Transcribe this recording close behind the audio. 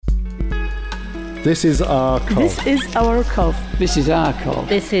This is our cove. This is our cove. This is our cove.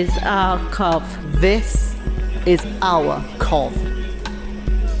 This is our cove. This is our cove.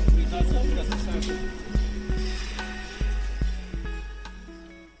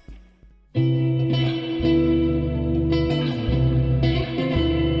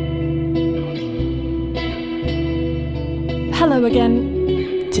 Hello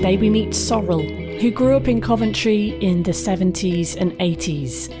again. Today we meet Sorrelle, who grew up in Coventry in the 70s and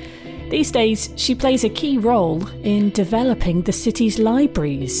 80s. These days, she plays a key role in developing the city's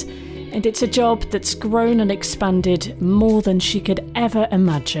libraries, and it's a job that's grown and expanded more than she could ever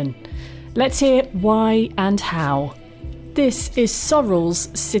imagine. Let's hear why and how. This is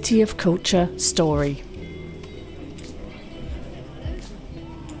Sorrelle's City of Culture story.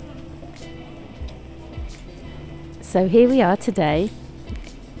 So here we are today,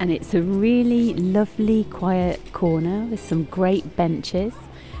 and it's a really lovely quiet corner with some great benches,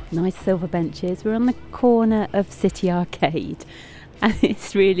 nice silver benches. We're on the corner of City Arcade, and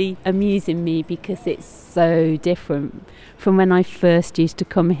it's really amusing me because it's so different from when I first used to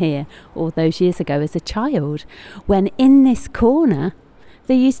come here all those years ago as a child, when in this corner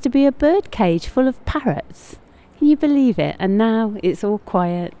there used to be a bird cage full of parrots. Can you believe it? And now it's all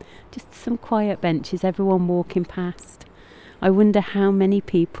quiet, just some quiet benches, everyone walking past. I wonder how many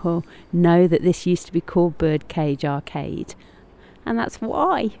people know that this used to be called Birdcage Arcade. And that's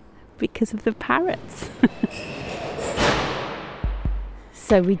why, because of the parrots.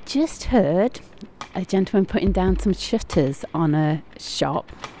 So we just heard a gentleman putting down some shutters on a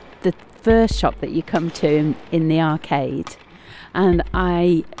shop, the first shop that you come to in the arcade. And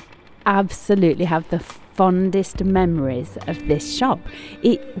I absolutely have the fondest memories of this shop.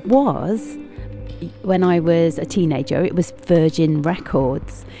 It was, when I was a teenager, it was Virgin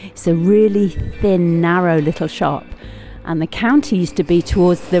Records. It's a really thin, narrow little shop, and the counter used to be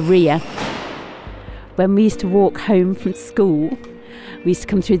towards the rear. When we used to walk home from school, we used to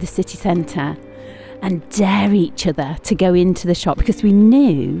come through the city centre and dare each other to go into the shop, because we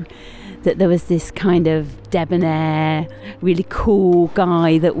knew that there was this kind of debonair, really cool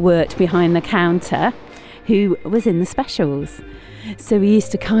guy that worked behind the counter who was in the specials. So we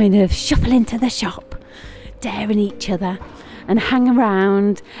used to kind of shuffle into the shop, daring each other and hang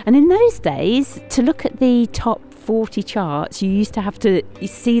around. And in those days, to look at the top 40 charts, you used to have to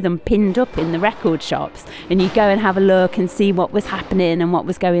see them pinned up in the record shops, and you'd go and have a look and see what was happening and what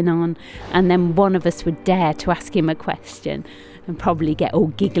was going on. And then one of us would dare to ask him a question and probably get all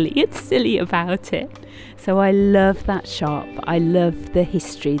giggly and silly about it. So I love that shop. I love the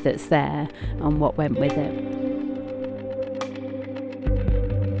history that's there and what went with it.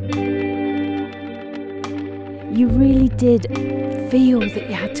 You really did feel that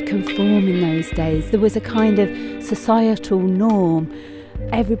you had to conform in those days. There was a kind of societal norm.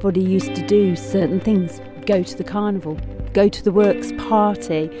 Everybody used to do certain things. Go to the carnival, go to the works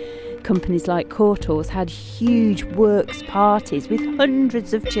party. Companies like Courtaulds had huge works parties with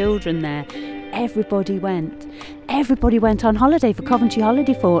hundreds of children there. Everybody went. Everybody went on holiday for Coventry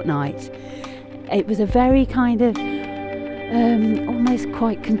Holiday Fortnight. It was a very kind of almost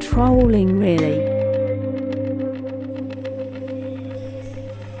quite controlling, really.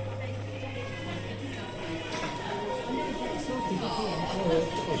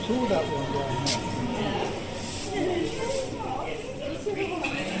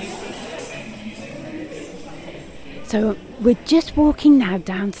 So we're just walking now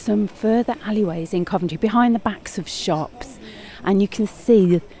down some further alleyways in Coventry, behind the backs of shops, and you can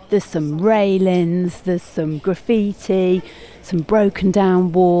see there's some railings, there's some graffiti, some broken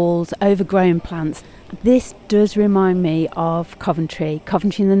down walls, overgrown plants. This does remind me of Coventry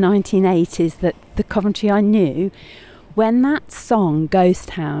in the 1980s, that the Coventry I knew when that song Ghost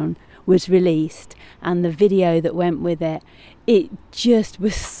Town was released and the video that went with it. It just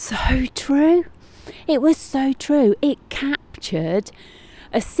was so true. It was so true. It captured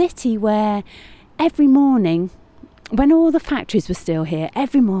a city where every morning, when all the factories were still here,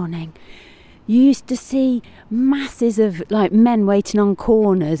 every morning you used to see masses of like men waiting on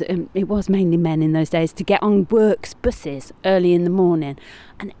corners, and it was mainly men in those days, to get on works buses early in the morning,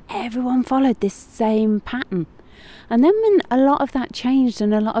 and everyone followed this same pattern. And then when a lot of that changed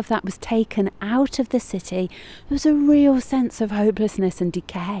and a lot of that was taken out of the city, there was a real sense of hopelessness and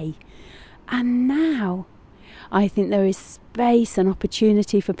decay. And now I think there is space and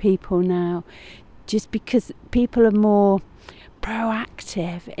opportunity for people now, just because people are more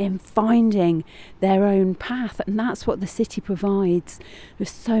proactive in finding their own path, and that's what the city provides. There's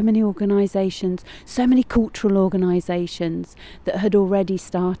so many organisations, so many cultural organisations that had already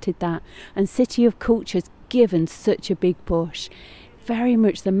started that, and City of Culture's given such a big push. very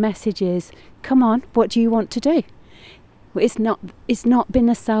much the message is, come on, what do you want to do? It's not been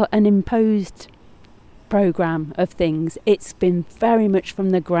an imposed programme of things. It's been very much from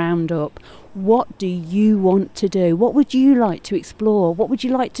the ground up. What do you want to do? What would you like to explore? What would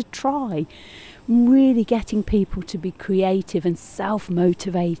you like to try? Really getting people to be creative and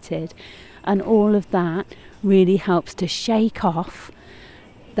self-motivated, and all of that really helps to shake off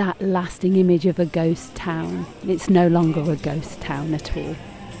that lasting image of a ghost town. It's no longer a ghost town at all.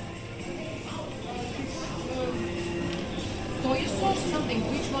 So you saw something,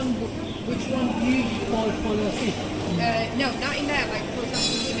 which one you fall asleep? No, not in that. Like, for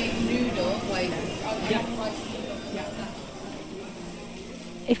example, you make noodles, like,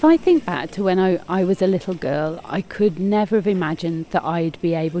 If I think back to when I was a little girl, I could never have imagined that I'd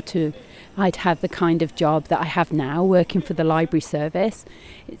have the kind of job that I have now, working for the library service.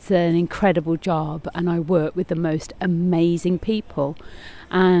 It's an incredible job, and I work with the most amazing people,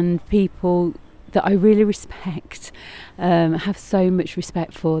 and people that I really respect, have so much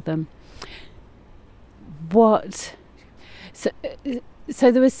respect for them. So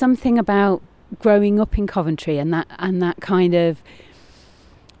there was something about growing up in Coventry and that kind of,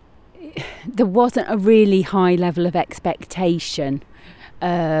 there wasn't a really high level of expectation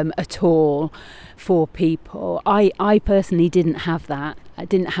at all for people. I personally didn't have that. I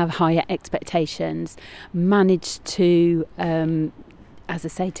didn't have higher expectations. Managed to, as I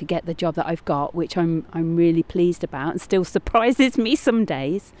say, to get the job that I've got, which I'm really pleased about, and still surprises me some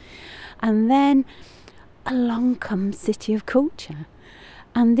days. And then along comes City of Culture,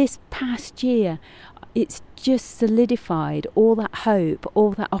 and this past year, it's just solidified all that hope,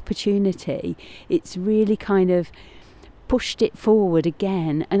 all that opportunity. It's really kind of pushed it forward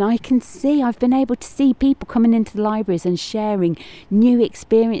again, and I've been able to see people coming into the libraries and sharing new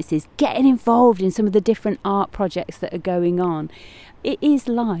experiences, getting involved in some of the different art projects that are going on. It is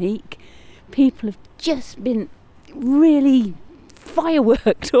like people have just been really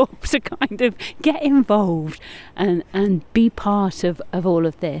fireworked up to kind of get involved and be part of all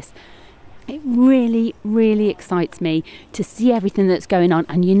of this. It really, really excites me to see everything that's going on,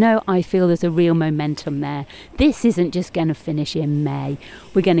 and I feel there's a real momentum there. This isn't just going to finish in May.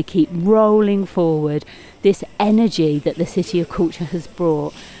 We're going to keep rolling forward. This energy that the City of Culture has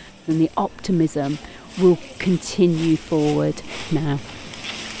brought and the optimism will continue forward now.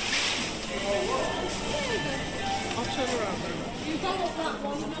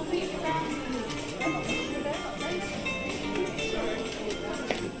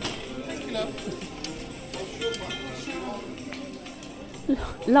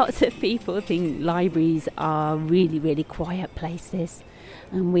 Lots of people think libraries are really, really quiet places,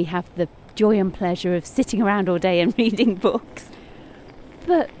 and we have the joy and pleasure of sitting around all day and reading books.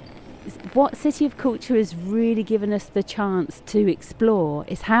 But what City of Culture has really given us the chance to explore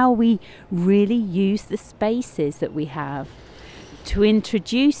is how we really use the spaces that we have to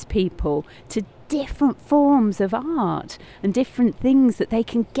introduce people to different forms of art and different things that they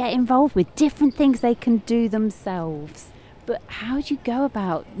can get involved with, different things they can do themselves. But how do you go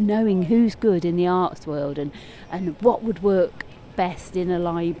about knowing who's good in the arts world and what would work best in a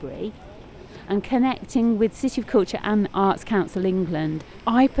library, and connecting with City of Culture and Arts Council England?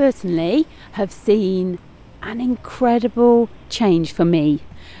 I personally have seen an incredible change for me,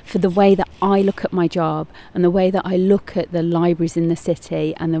 for the way that I look at my job and the way that I look at the libraries in the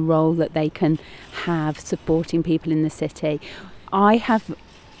city and the role that they can have supporting people in the city. I have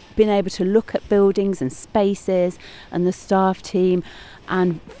been able to look at buildings and spaces and the staff team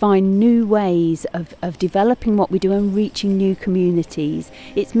and find new ways of developing what we do and reaching new communities.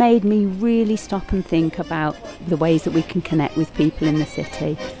 It's made me really stop and think about the ways that we can connect with people in the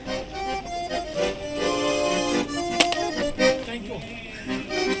city.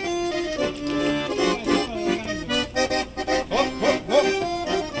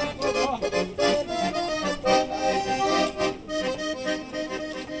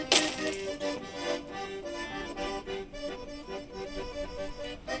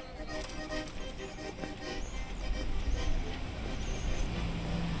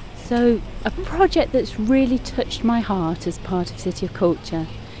 So a project that's really touched my heart as part of City of Culture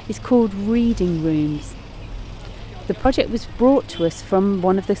is called Reading Rooms. The project was brought to us from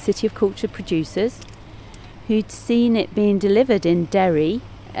one of the City of Culture producers who'd seen it being delivered in Derry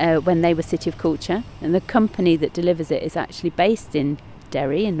when they were City of Culture, and the company that delivers it is actually based in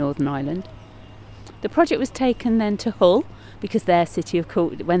Derry in Northern Ireland. The project was taken then to Hull because they're City of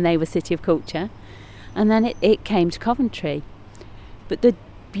Culture when they were City of Culture, and then it came to Coventry. But the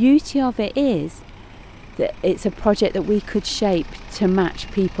beauty of it is that it's a project that we could shape to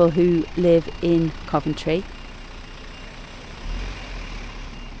match people who live in Coventry.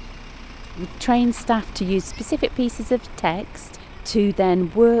 We train staff to use specific pieces of text to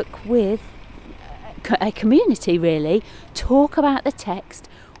then work with a community, really, talk about the text,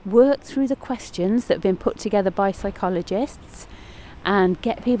 work through the questions that have been put together by psychologists, and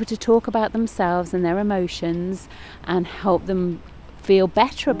get people to talk about themselves and their emotions and help them feel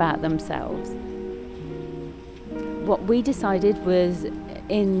better about themselves. What we decided was,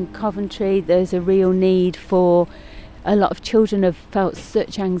 in Coventry there's a real need for, a lot of children have felt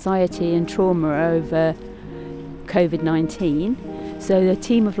such anxiety and trauma over COVID-19, so the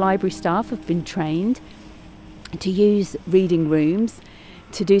team of library staff have been trained to use reading rooms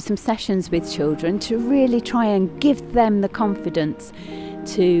to do some sessions with children to really try and give them the confidence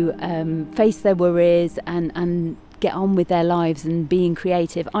to face their worries and get on with their lives and being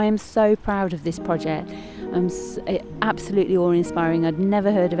creative. I am so proud of this project. Absolutely awe-inspiring. I'd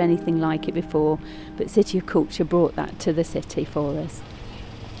never heard of anything like it before, but City of Culture brought that to the city for us.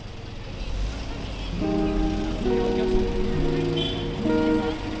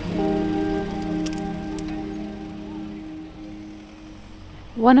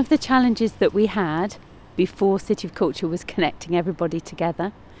 One of the challenges that we had before City of Culture was connecting everybody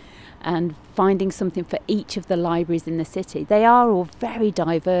together and finding something for each of the libraries in the city. They are all very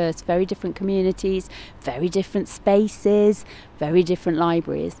diverse, very different communities, very different spaces, very different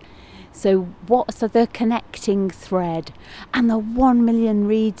libraries. So what's the connecting thread? And the 1 Million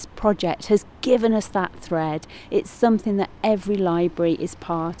Reads project has given us that thread. It's something that every library is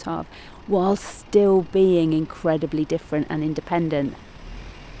part of, while still being incredibly different and independent.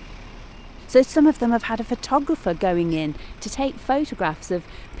 So some of them have had a photographer going in to take photographs of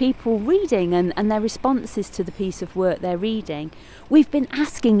people reading and their responses to the piece of work they're reading. We've been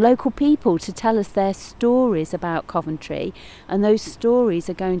asking local people to tell us their stories about Coventry, and those stories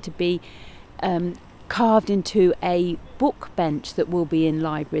are going to be carved into a book bench that will be in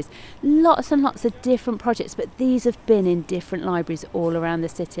libraries. Lots and lots of different projects, but these have been in different libraries all around the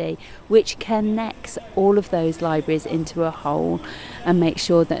city, which connects all of those libraries into a whole and makes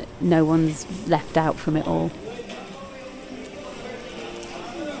sure that no one's left out from it all.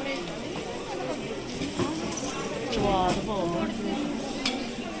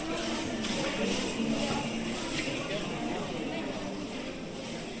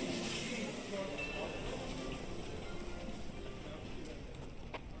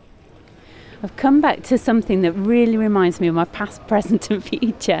 I've come back to something that really reminds me of my past, present and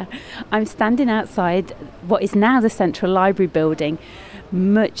future. I'm standing outside what is now the Central Library building,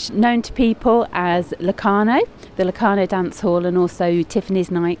 much known to people as Locarno, the Locarno Dance Hall, and also Tiffany's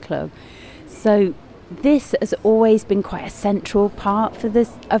nightclub. So this has always been quite a central part of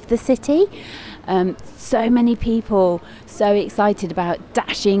the city. So many people so excited about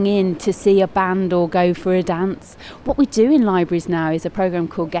dashing in to see a band or go for a dance. What we do in libraries now is a programme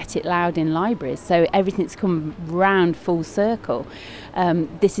called Get It Loud in Libraries, so everything's come round full circle.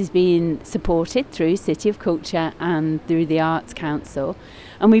 This is being supported through City of Culture and through the Arts Council,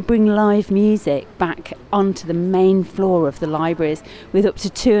 and we bring live music back onto the main floor of the libraries with up to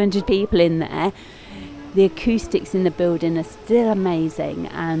 200 people in there. The acoustics in the building are still amazing,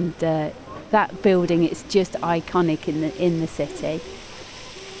 and that building, it's just iconic in the city.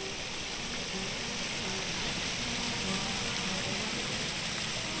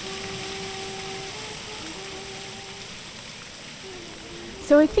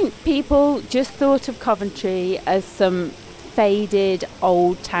 So I think people just thought of Coventry as some faded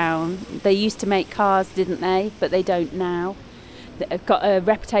old town. They used to make cars, didn't they? But they don't now. They've got a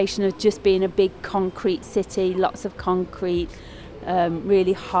reputation of just being a big concrete city, lots of concrete,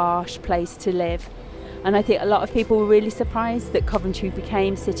 really harsh place to live. And I think a lot of people were really surprised that Coventry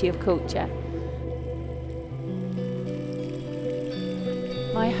became City of Culture.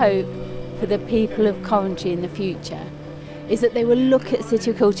 My hope for the people of Coventry in the future is that they will look at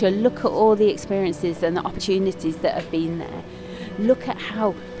City of Culture, look at all the experiences and the opportunities that have been there, look at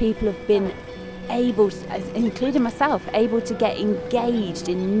how people have been able, including myself, able to get engaged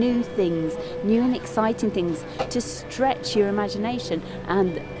in new things, new and exciting things, to stretch your imagination.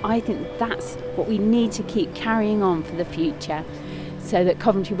 And I think that's what we need to keep carrying on for the future, so that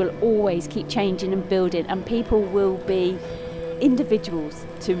Coventry will always keep changing and building, and people will be individuals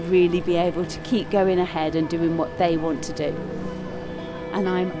to really be able to keep going ahead and doing what they want to do. And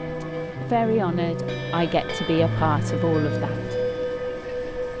I'm very honoured I get to be a part of all of that.